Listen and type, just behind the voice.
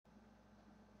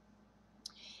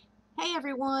Hey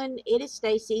everyone, it is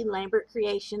Stacy, Lambert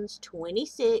Creations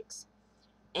 26,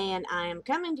 and I am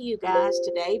coming to you guys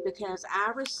today because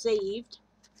I received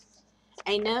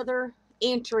another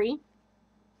entry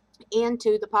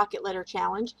into the Pocket Letter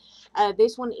Challenge.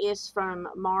 This one is from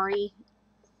Mari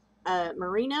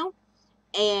Marino,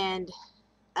 and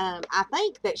I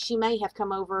think that she may have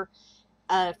come over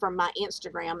from my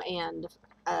Instagram and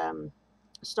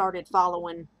started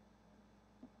following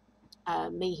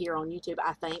me here on YouTube.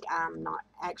 I think, I'm not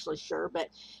actually sure, but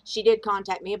she did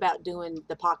contact me about doing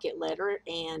the pocket letter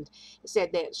and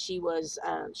said that she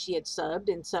had subbed,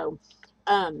 and so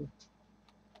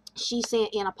she sent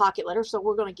in a pocket letter. So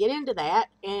we're going to get into that,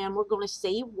 and we're going to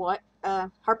see what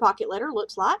her pocket letter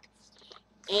looks like.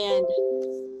 And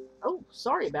oh,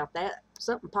 sorry about that,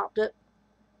 something popped up.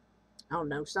 I don't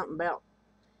know, something about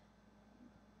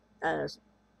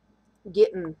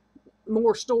getting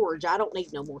more storage. I don't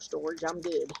need no more storage. I'm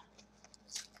good.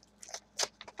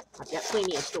 I've got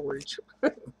plenty of storage.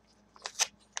 I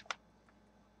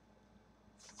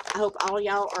hope all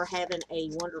y'all are having a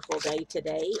wonderful day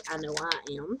today. I know I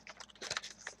am.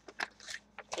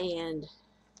 And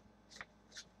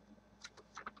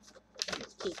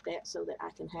let's keep that so that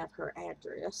I can have her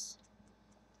address.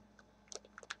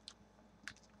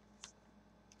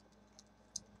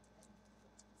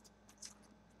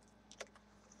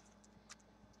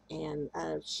 And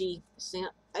she sent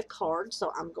a card,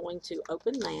 so I'm going to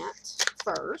open that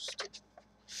first.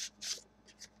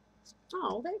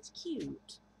 Oh, that's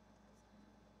cute.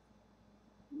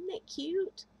 Isn't that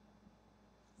cute?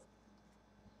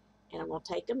 And I'm going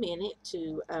to take a minute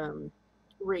to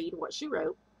read what she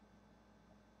wrote.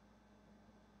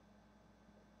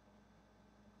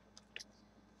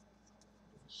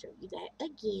 Show you that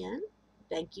again.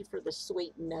 Thank you for the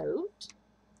sweet note.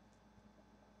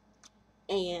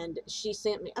 And she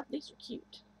sent me, oh, these are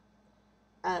cute.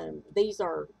 These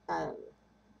are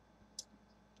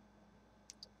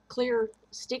clear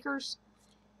stickers,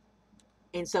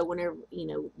 and so whenever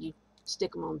you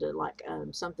stick them onto like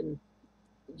something,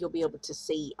 you'll be able to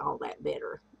see all that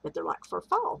better. But they're like for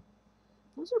fall.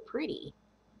 Those are pretty.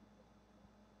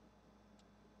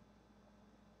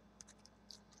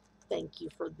 Thank you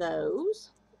for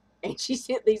those. And she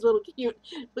sent these little cute,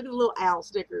 look at the little owl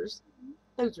stickers.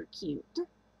 Those are cute.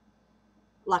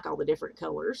 Like all the different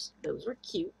colors. Those are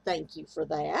cute. Thank you for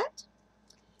that.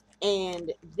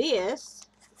 And this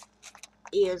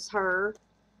is her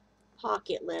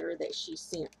pocket letter that she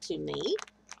sent to me.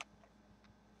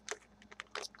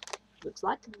 Looks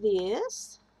like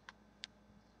this.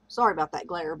 Sorry about that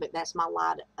glare, but that's my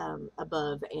light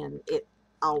above, and it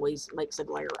always makes a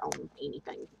glare on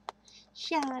anything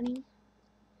shiny.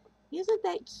 Isn't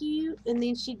that cute? And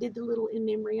then she did the little in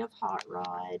memory of Hot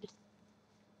Rod.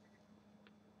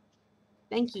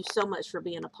 Thank you so much for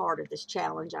being a part of this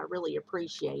challenge. I really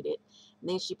appreciate it. And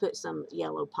then she put some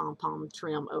yellow pom-pom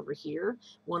trim over here,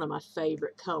 one of my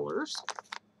favorite colors.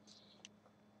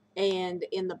 And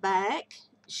in the back,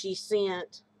 she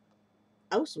sent,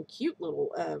 oh, some cute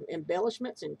little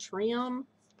embellishments and trim.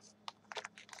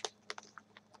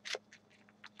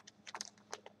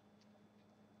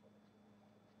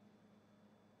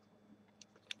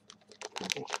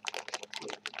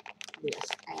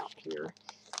 This out here.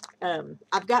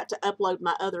 I've got to upload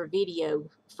my other video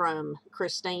from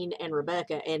Christine and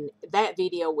Rebecca, and that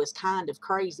video was kind of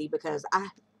crazy because I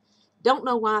don't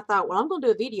know why I thought, well, I'm going to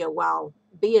do a video while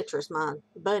Beatrice, my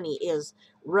bunny, is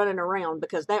running around,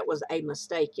 because that was a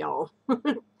mistake, y'all.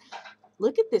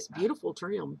 Look at this beautiful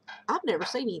trim. I've never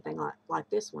seen anything like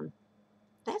this one.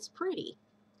 That's pretty.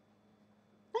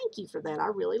 Thank you for that. I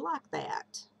really like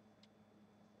that.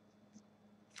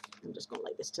 I'm just going to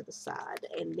lay this to the side.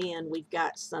 And then we've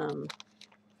got some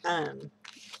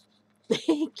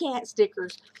cat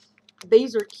stickers.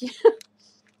 These are cute.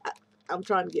 I'm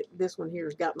trying to get, this one here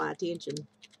has got my attention.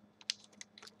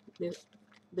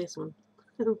 This one.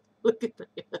 Look at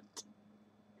that.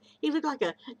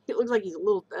 It looks like he's a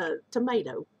little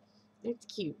tomato. It's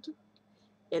cute.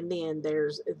 And then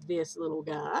there's this little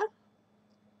guy.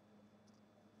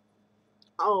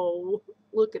 Oh,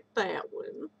 look at that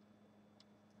one.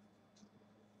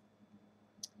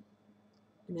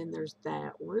 And then there's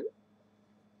that one.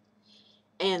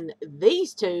 And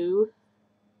these two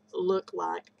look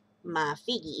like my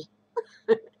Figgy.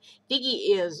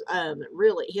 Figgy is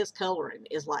really, his coloring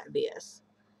is like this.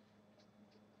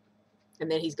 And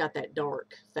then he's got that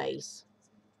dark face.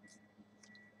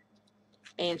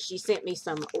 And she sent me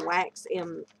some wax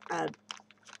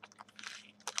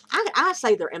I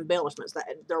say they're embellishments.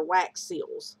 They're wax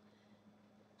seals.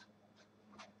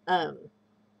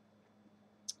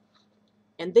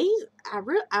 And And these,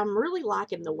 I'm really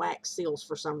liking the wax seals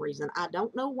for some reason. I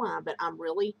don't know why, but I'm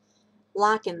really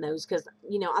liking those because,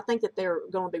 you know, I think that they're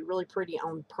going to be really pretty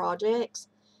on projects.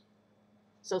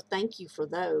 So thank you for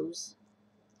those.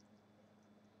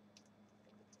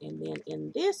 And then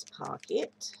in this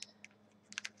pocket,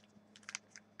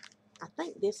 I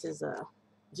think this is a,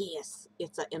 yes,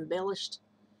 it's an embellished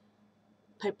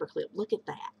paper clip. Look at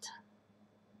that.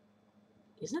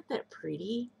 Isn't that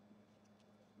pretty?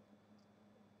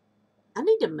 I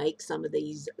need to make some of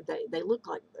these. They look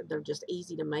like they're just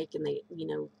easy to make, and they, you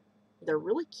know, they're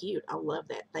really cute. I love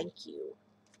that. Thank you.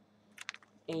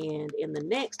 And in the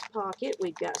next pocket,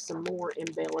 we've got some more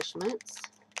embellishments.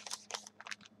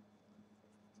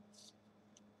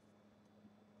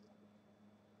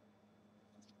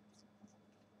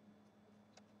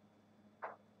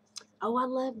 Oh, I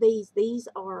love these. These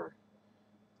are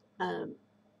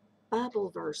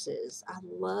Bible verses. I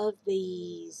love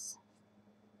these.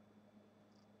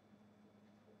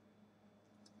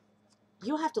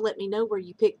 You'll have to let me know where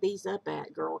you picked these up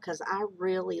at, girl, because I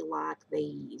really like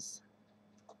these.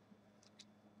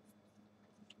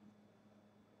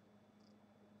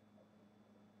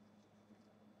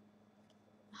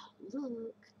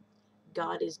 Look,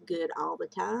 God is good all the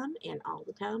time, and all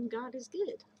the time God is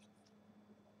good.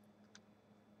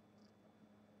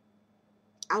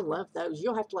 I love those.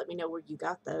 You'll have to let me know where you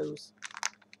got those.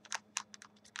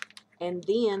 And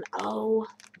then, oh,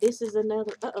 this is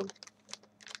another, uh-oh.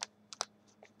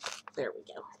 There we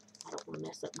go. I don't want to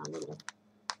mess up my little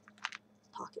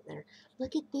pocket there.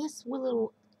 Look at this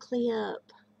little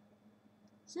clip.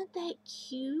 Isn't that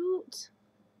cute?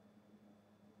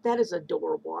 That is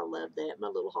adorable. I love that. My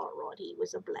little hot rod, he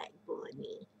was a black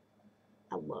bunny.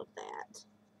 I love that.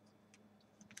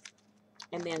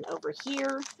 And then over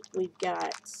here, we've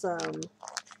got some,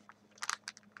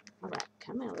 all right,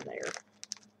 come out of there.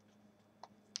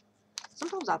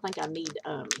 Sometimes I think I need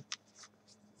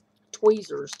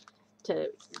tweezers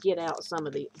to get out some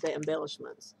of the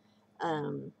embellishments.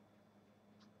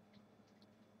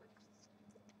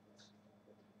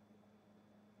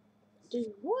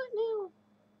 Do what now?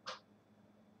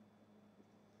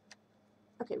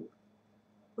 Okay,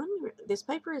 this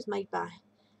paper is made by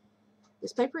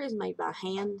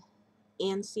hand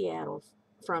in Seattle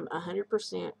from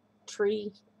 100%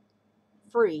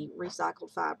 tree-free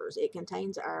recycled fibers. It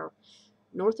contains our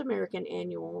North American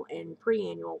annual and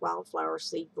pre-annual wildflower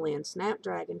seed blend,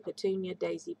 snapdragon, petunia,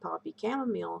 daisy, poppy,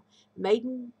 chamomile,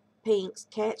 maiden pinks,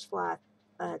 catchfly,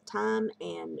 thyme,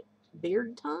 and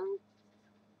beard tongue.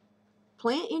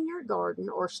 Plant in your garden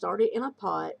or start it in a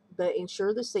pot, but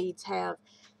ensure the seeds have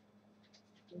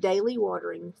daily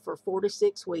watering for 4 to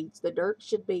 6 weeks. The dirt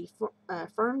should be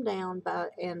firmed down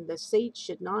and the seeds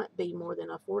should not be more than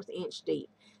a 1/4 inch deep.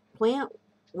 Plant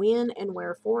when and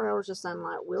where 4 hours of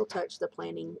sunlight will touch the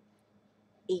planting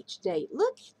each day.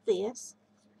 Look at this.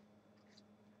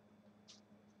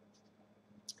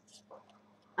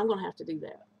 I'm going to have to do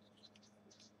that.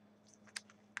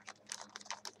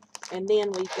 And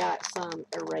then we've got some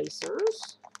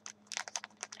erasers.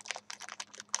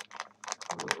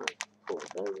 I'm going to pull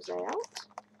those out.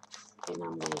 And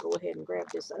I'm going to go ahead and grab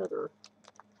this other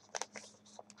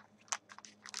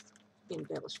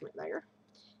embellishment there.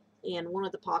 In one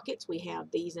of the pockets, we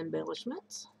have these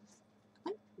embellishments. I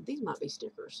think these might be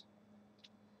stickers.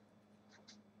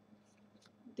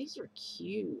 These are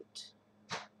cute.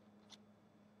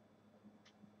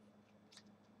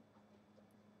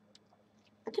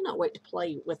 I cannot wait to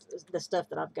play with the stuff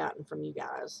that I've gotten from you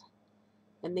guys.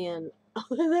 And then,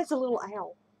 oh, that's a little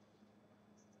owl.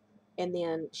 And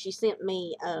then she sent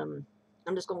me, I'm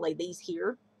just going to lay these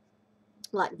here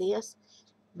like this.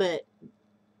 But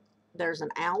there's an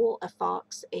owl, a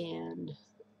fox, and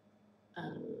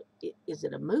is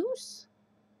it a moose?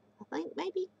 I think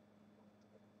maybe.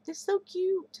 It's so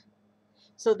cute.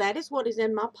 So that is what is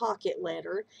in my pocket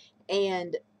letter.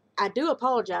 And I do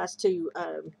apologize to,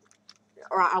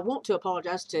 or I want to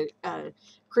apologize to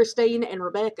Christine and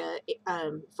Rebecca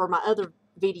for my other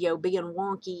video being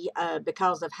wonky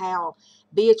because of how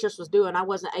Beatrice was doing. I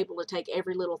wasn't able to take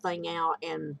every little thing out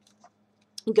and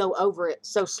go over it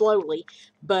so slowly.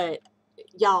 But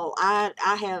y'all, I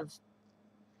have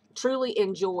truly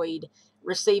enjoyed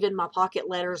receiving my pocket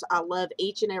letters. I love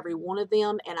each and every one of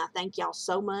them, and I thank y'all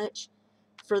so much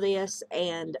for this,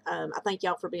 and I thank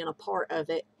y'all for being a part of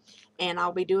it. And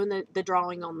I'll be doing the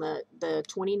drawing on the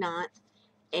 29th,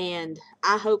 and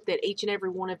I hope that each and every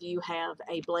one of you have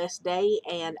a blessed day,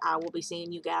 and I will be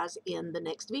seeing you guys in the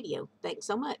next video. Thanks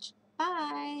so much.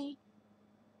 Bye.